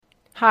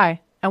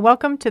Hi, and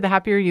welcome to the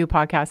Happier You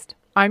podcast.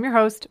 I'm your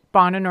host,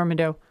 Bonna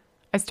Normando.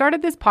 I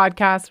started this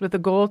podcast with the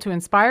goal to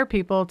inspire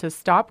people to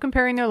stop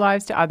comparing their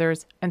lives to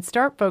others and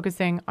start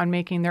focusing on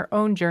making their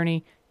own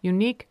journey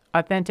unique,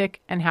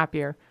 authentic, and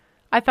happier.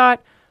 I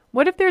thought,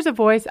 what if there's a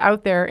voice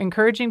out there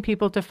encouraging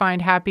people to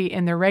find happy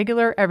in their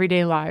regular,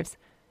 everyday lives,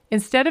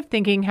 instead of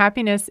thinking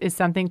happiness is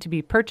something to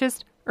be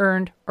purchased,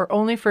 earned, or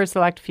only for a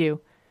select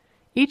few?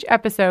 Each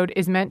episode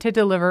is meant to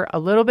deliver a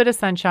little bit of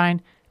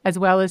sunshine as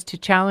well as to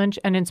challenge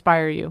and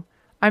inspire you.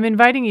 I'm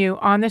inviting you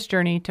on this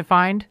journey to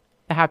find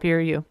the happier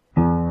you.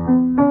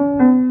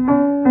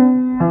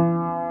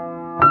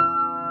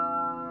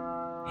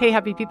 Hey,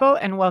 happy people,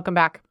 and welcome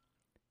back.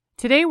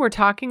 Today we're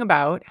talking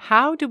about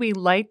how do we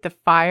light the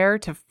fire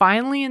to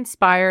finally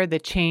inspire the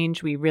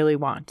change we really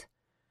want.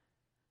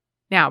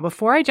 Now,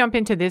 before I jump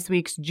into this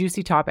week's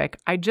juicy topic,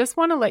 I just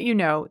want to let you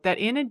know that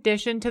in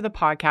addition to the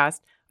podcast,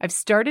 I've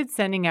started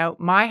sending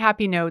out my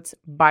happy notes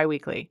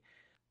bi-weekly.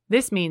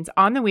 This means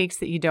on the weeks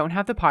that you don't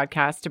have the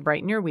podcast to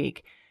brighten your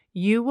week,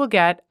 you will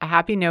get a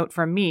happy note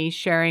from me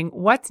sharing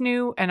what's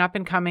new and up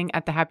and coming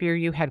at the Happier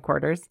You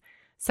headquarters,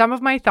 some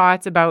of my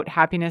thoughts about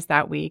happiness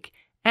that week,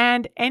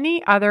 and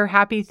any other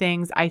happy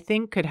things I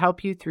think could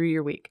help you through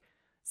your week.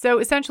 So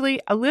essentially,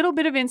 a little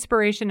bit of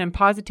inspiration and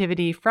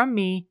positivity from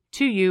me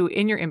to you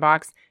in your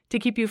inbox to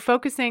keep you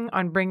focusing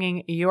on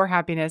bringing your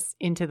happiness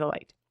into the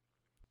light.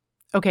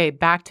 Okay,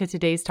 back to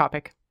today's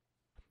topic.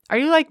 Are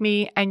you like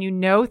me and you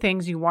know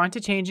things you want to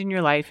change in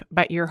your life,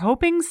 but you're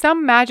hoping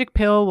some magic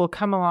pill will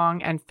come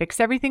along and fix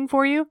everything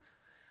for you?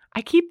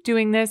 I keep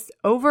doing this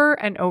over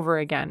and over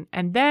again,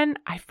 and then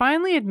I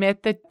finally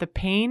admit that the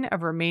pain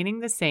of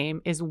remaining the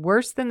same is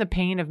worse than the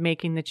pain of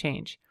making the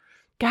change.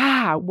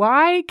 Gah,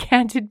 why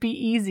can't it be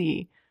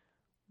easy?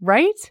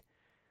 Right?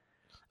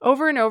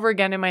 Over and over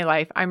again in my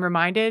life, I'm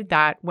reminded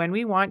that when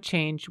we want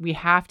change, we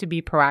have to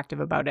be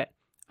proactive about it.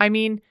 I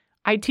mean,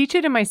 I teach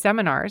it in my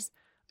seminars.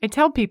 I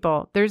tell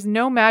people there's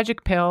no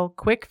magic pill,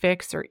 quick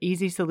fix, or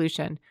easy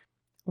solution.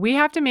 We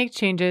have to make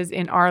changes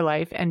in our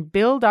life and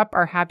build up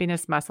our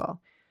happiness muscle.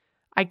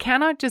 I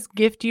cannot just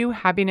gift you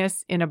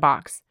happiness in a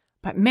box.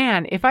 But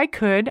man, if I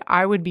could,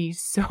 I would be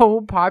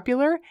so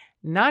popular,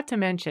 not to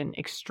mention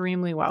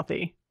extremely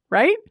wealthy,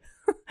 right?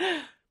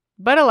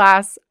 But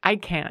alas, I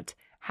can't.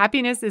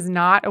 Happiness is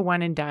not a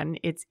one and done.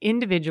 It's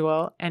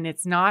individual, and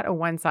it's not a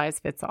one size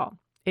fits all.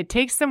 It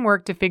takes some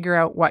work to figure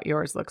out what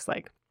yours looks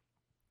like.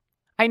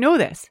 I know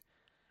this,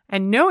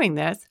 and knowing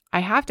this,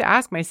 I have to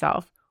ask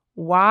myself,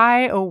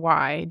 why, oh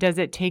why, does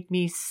it take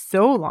me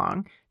so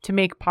long to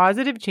make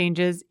positive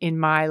changes in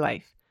my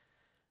life?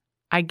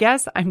 I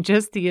guess I'm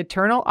just the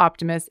eternal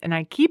optimist, and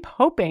I keep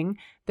hoping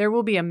there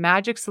will be a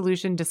magic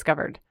solution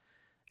discovered.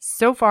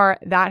 So far,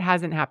 that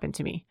hasn't happened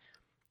to me.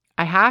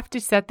 I have to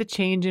set the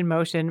change in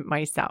motion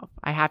myself.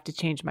 I have to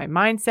change my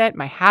mindset,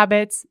 my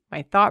habits,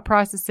 my thought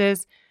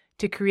processes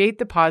to create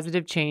the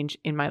positive change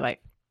in my life.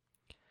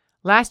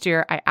 Last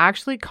year, I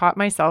actually caught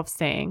myself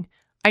saying,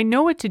 I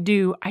know what to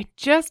do, I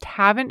just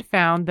haven't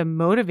found the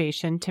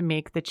motivation to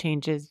make the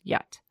changes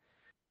yet.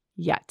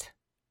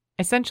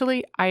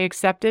 Essentially, I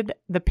accepted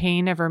the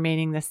pain of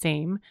remaining the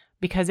same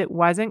because it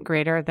wasn't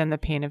greater than the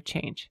pain of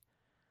change.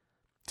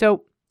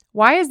 So,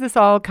 why is this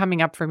all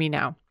coming up for me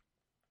now?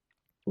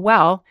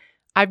 Well,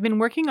 I've been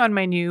working on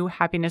my new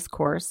happiness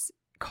course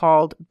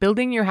called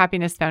Building Your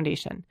Happiness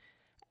Foundation.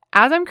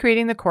 As I'm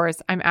creating the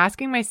course, I'm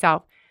asking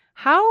myself,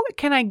 how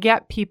can I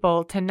get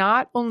people to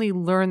not only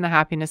learn the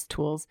happiness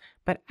tools,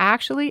 but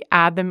actually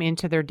add them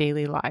into their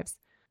daily lives?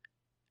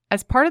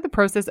 As part of the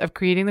process of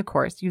creating the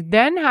course, you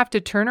then have to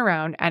turn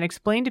around and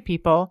explain to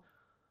people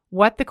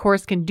what the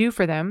course can do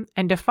for them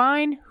and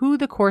define who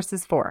the course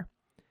is for.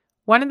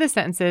 One of the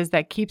sentences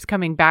that keeps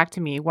coming back to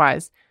me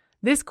was,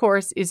 this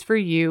course is for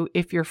you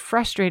if you're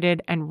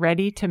frustrated and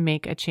ready to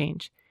make a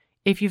change.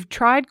 If you've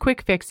tried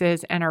quick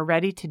fixes and are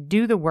ready to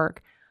do the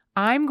work,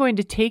 I'm going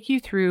to take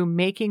you through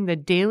making the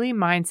daily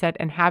mindset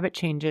and habit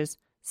changes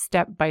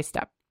step by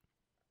step.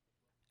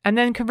 And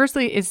then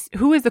conversely,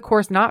 who is the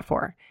course not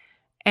for?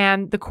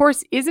 And the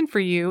course isn't for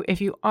you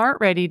if you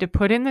aren't ready to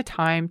put in the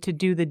time to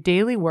do the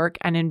daily work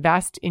and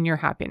invest in your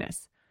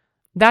happiness.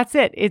 That's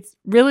it. It's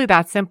really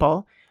that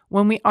simple.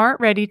 When we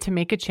aren't ready to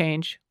make a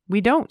change,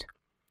 we don't.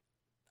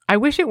 I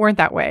wish it weren't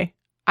that way.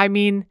 I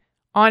mean,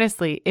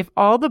 honestly, if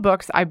all the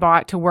books I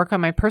bought to work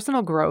on my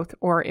personal growth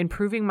or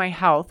improving my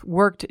health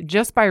worked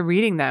just by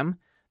reading them,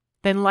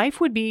 then life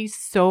would be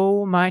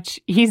so much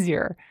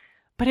easier.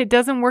 But it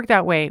doesn't work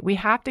that way. We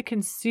have to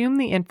consume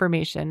the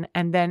information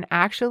and then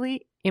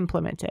actually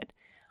implement it.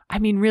 I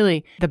mean,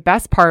 really, the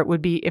best part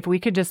would be if we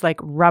could just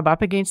rub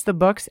up against the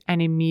books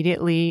and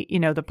immediately,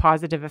 the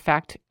positive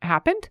effect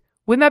happened.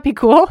 Wouldn't that be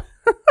cool?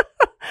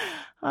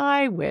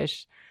 I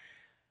wish.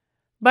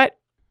 But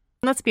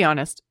let's be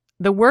honest.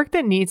 The work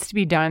that needs to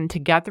be done to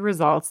get the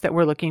results that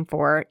we're looking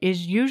for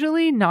is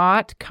usually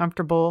not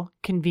comfortable,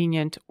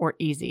 convenient, or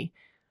easy.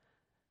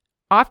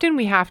 Often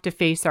we have to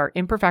face our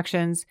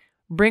imperfections,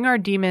 bring our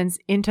demons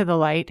into the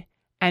light,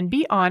 and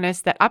be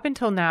honest that up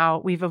until now,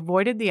 we've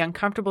avoided the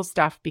uncomfortable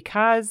stuff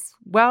because,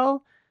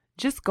 well,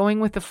 Just going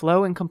with the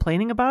flow and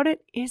complaining about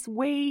it is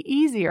way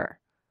easier.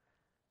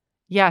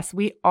 Yes,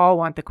 we all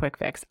want the quick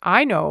fix.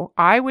 I know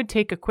I would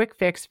take a quick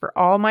fix for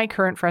all my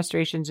current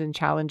frustrations and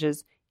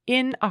challenges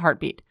in a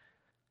heartbeat.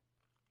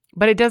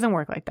 But it doesn't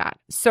work like that.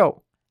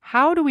 So,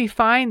 how do we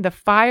find the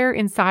fire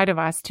inside of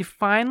us to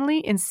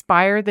finally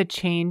inspire the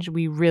change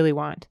we really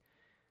want?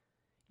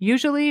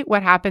 Usually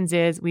what happens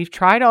is we've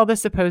tried all the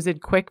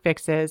supposed quick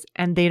fixes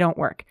and they don't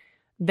work.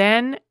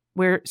 Then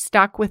we're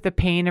stuck with the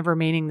pain of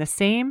remaining the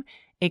same.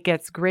 It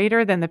gets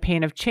greater than the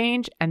pain of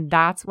change, and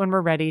that's when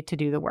we're ready to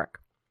do the work.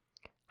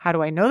 How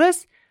do I know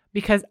this?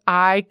 Because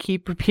I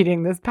keep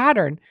repeating this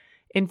pattern.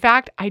 In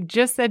fact, I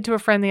just said to a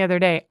friend the other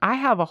day, I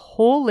have a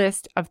whole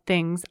list of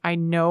things I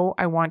know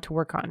I want to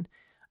work on,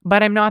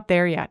 but I'm not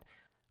there yet.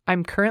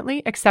 I'm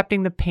currently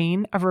accepting the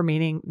pain of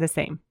remaining the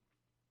same.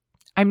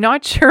 I'm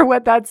not sure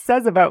what that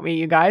says about me,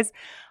 you guys.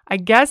 I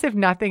guess if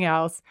nothing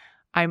else,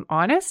 I'm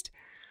honest.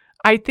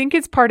 I think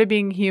it's part of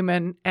being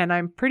human, and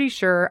I'm pretty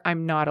sure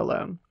I'm not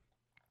alone.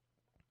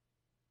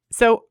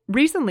 So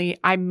recently,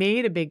 I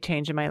made a big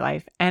change in my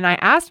life, and I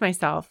asked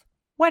myself,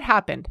 what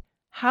happened?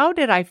 How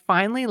did I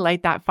finally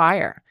light that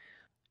fire?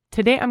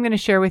 Today, I'm going to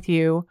share with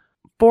you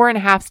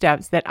 4.5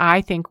 steps that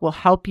I think will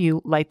help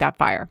you light that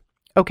fire.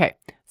 Okay,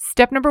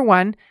 step number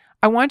 1,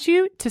 I want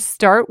you to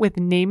start with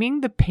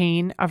naming the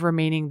pain of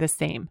remaining the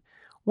same.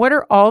 What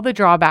are all the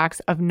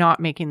drawbacks of not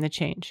making the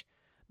change?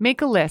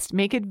 Make a list,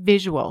 make it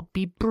visual,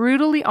 be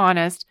brutally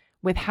honest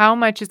with how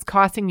much it's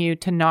costing you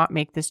to not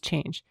make this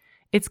change.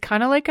 It's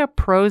kind of like a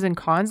pros and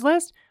cons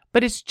list,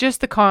 but it's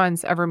just the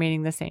cons of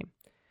remaining the same.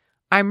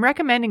 I'm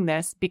recommending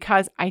this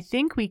because I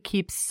think we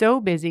keep so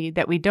busy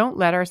that we don't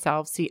let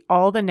ourselves see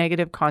all the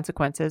negative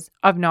consequences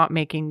of not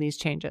making these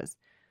changes.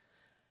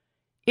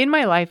 In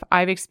my life,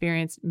 I've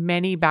experienced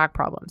many back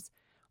problems.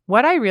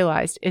 What I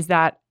realized is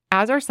that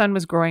as our son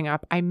was growing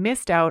up, I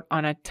missed out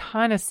on a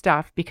ton of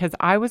stuff because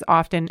I was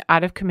often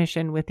out of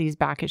commission with these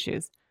back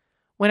issues.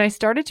 When I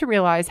started to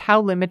realize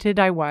how limited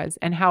I was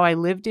and how I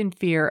lived in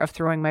fear of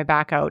throwing my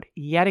back out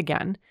yet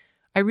again,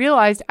 I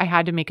realized I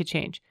had to make a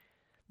change.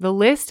 The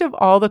list of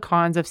all the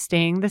cons of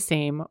staying the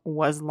same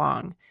was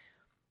long,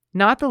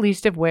 not the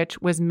least of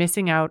which was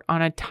missing out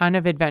on a ton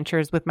of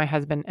adventures with my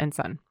husband and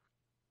son.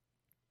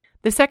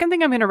 The second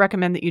thing I'm going to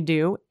recommend that you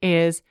do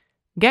is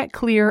get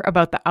clear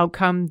about the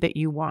outcome that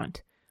you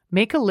want.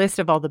 Make a list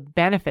of all the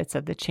benefits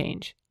of the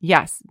change.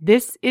 Yes,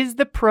 this is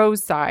the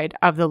pros side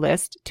of the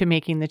list to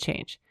making the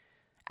change.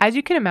 As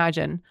you can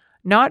imagine,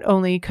 not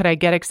only could I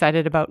get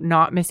excited about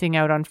not missing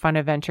out on fun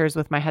adventures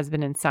with my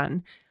husband and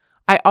son,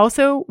 I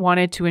also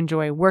wanted to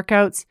enjoy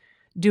workouts,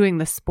 doing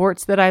the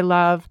sports that I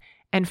love,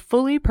 and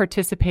fully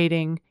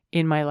participating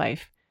in my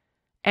life.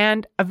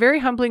 And a very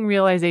humbling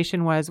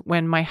realization was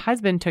when my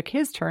husband took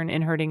his turn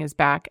in hurting his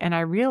back, and I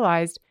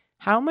realized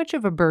how much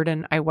of a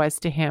burden I was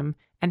to him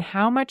and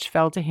how much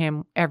fell to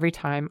him every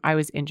time I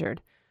was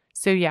injured.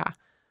 So yeah,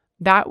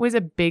 that was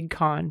a big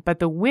con, but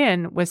the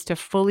win was to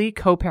fully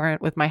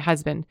co-parent with my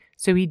husband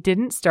so he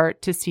didn't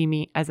start to see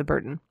me as a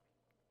burden.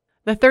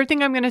 The third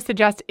thing I'm going to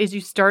suggest is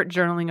you start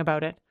journaling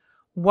about it.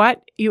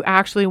 What you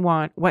actually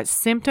want, what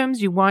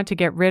symptoms you want to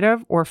get rid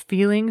of or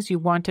feelings you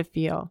want to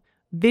feel.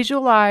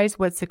 Visualize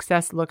what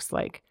success looks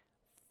like.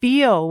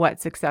 Feel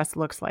what success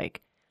looks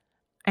like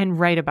and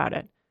write about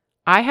it.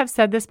 I have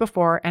said this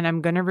before and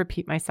I'm going to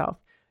repeat myself.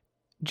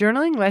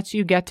 Journaling lets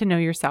you get to know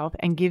yourself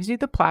and gives you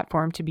the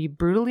platform to be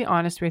brutally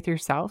honest with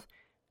yourself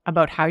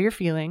about how you're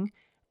feeling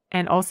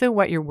and also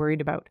what you're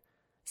worried about.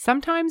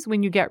 Sometimes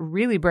when you get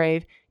really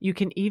brave, you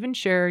can even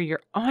share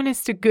your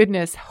honest to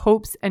goodness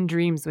hopes and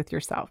dreams with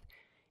yourself.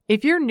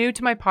 If you're new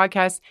to my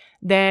podcast,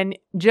 then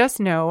just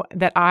know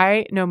that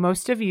I know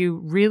most of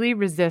you really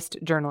resist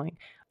journaling,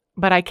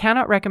 but I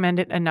cannot recommend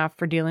it enough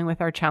for dealing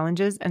with our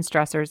challenges and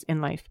stressors in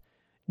life.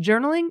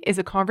 Journaling is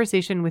a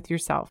conversation with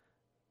yourself.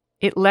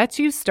 It lets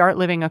you start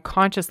living a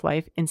conscious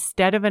life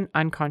instead of an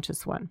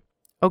unconscious one.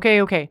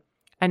 Okay.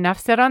 Enough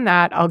said on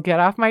that. I'll get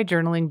off my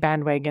journaling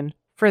bandwagon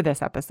for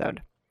this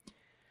episode.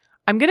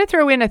 I'm going to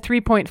throw in a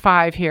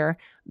 3.5 here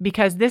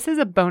because this is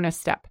a bonus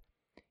step.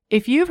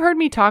 If you've heard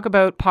me talk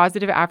about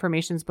positive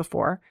affirmations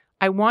before,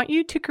 I want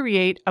you to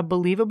create a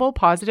believable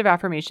positive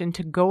affirmation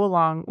to go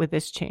along with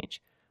this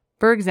change.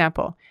 For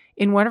example,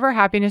 in one of our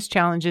happiness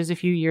challenges a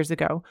few years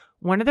ago,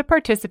 one of the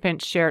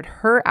participants shared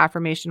her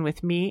affirmation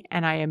with me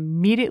and I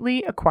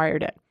immediately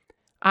acquired it.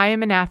 I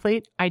am an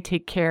athlete. I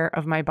take care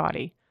of my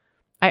body.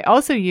 I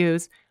also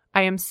use,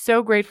 I am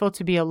so grateful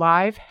to be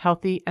alive,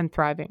 healthy, and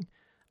thriving.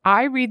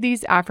 I read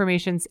these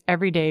affirmations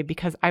every day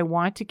because I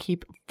want to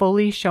keep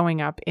fully showing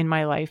up in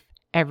my life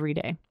every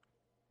day.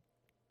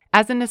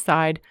 As an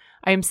aside,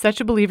 I am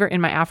such a believer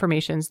in my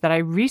affirmations that I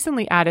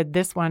recently added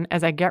this one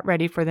as I get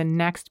ready for the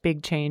next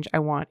big change I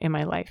want in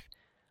my life.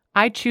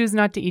 I choose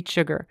not to eat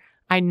sugar.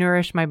 I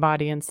nourish my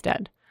body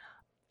instead.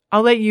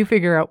 I'll let you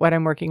figure out what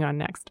I'm working on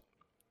next.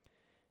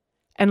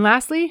 And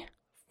lastly,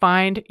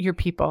 find your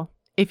people.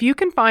 If you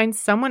can find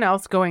someone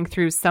else going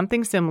through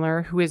something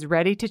similar who is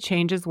ready to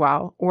change as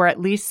well, or at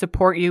least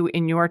support you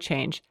in your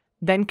change,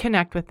 then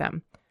connect with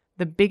them.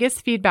 the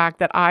biggest feedback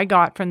that I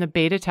got from the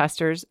beta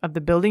testers of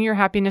the Building Your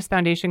Happiness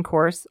Foundation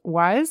course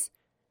was,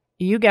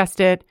 you guessed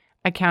it,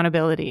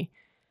 accountability.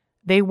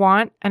 They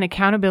want an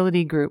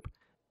accountability group.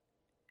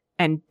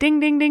 And ding,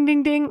 ding, ding,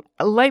 ding, ding,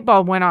 a light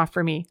bulb went off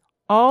for me.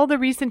 All the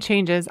recent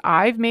changes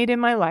I've made in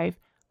my life,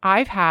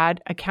 I've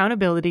had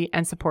accountability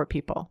and support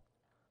people.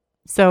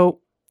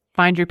 So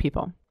find your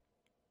people.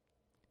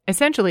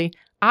 Essentially,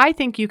 I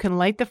think you can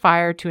light the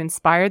fire to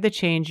inspire the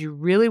change you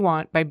really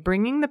want by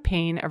bringing the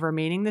pain of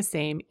remaining the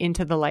same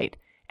into the light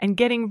and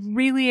getting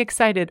really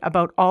excited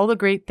about all the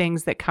great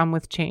things that come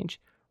with change.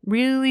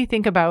 Really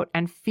think about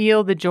and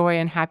feel the joy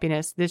and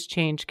happiness this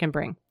change can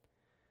bring.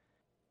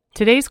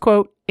 Today's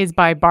quote is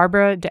by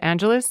Barbara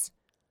DeAngelis.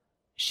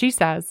 She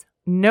says,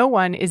 "No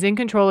one is in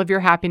control of your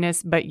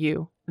happiness but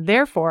you.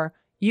 Therefore,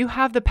 you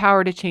have the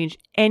power to change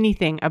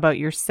anything about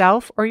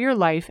yourself or your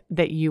life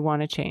that you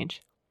want to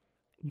change."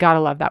 Gotta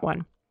love that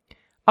one.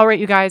 All right,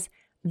 you guys,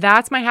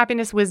 that's my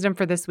happiness wisdom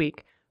for this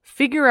week.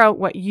 Figure out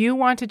what you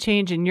want to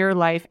change in your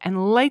life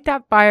and light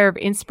that fire of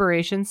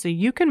inspiration so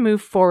you can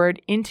move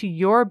forward into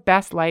your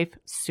best life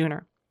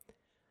sooner.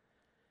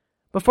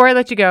 Before I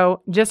let you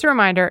go, just a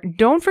reminder,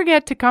 don't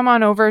forget to come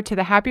on over to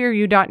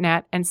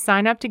thehappieryou.net and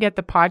sign up to get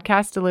the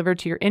podcast delivered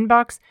to your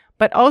inbox,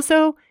 but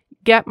also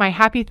get my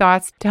happy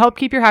thoughts to help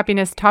keep your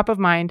happiness top of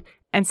mind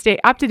and stay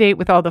up to date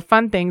with all the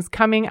fun things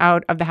coming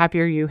out of the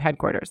Happier You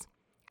headquarters.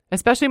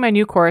 Especially my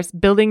new course,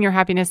 Building Your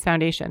Happiness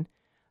Foundation.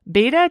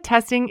 Beta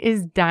testing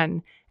is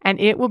done, and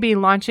it will be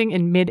launching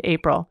in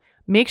mid-April.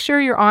 Make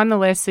sure you're on the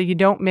list so you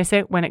don't miss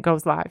it when it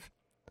goes live.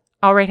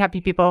 All right,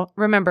 happy people,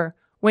 remember,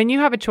 when you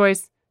have a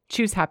choice,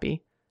 choose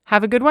happy.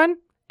 Have a good one,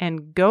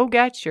 and go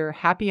get your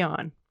happy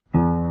on.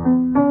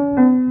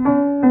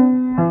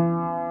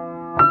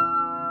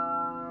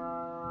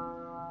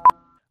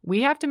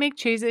 We have to make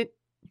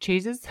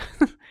chases.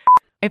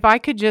 If I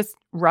could just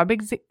rub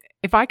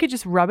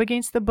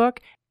against the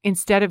book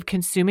instead of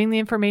consuming the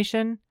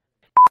information,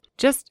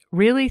 just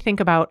really think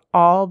about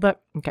all the,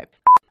 okay,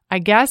 I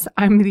guess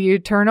I'm the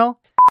eternal,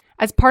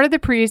 as part of the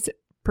Priuses,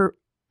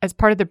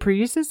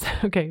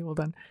 okay, hold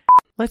on.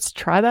 Let's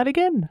try that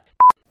again.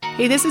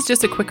 Hey, this is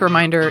just a quick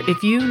reminder.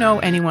 If you know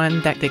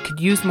anyone that could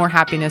use more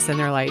happiness in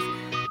their life,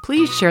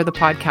 please share the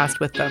podcast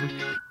with them.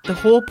 The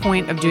whole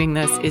point of doing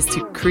this is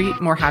to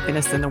create more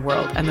happiness in the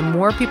world. And the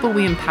more people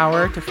we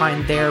empower to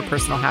find their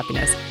personal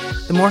happiness,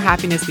 the more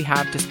happiness we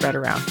have to spread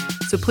around.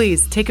 So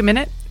please take a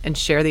minute and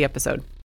share the episode.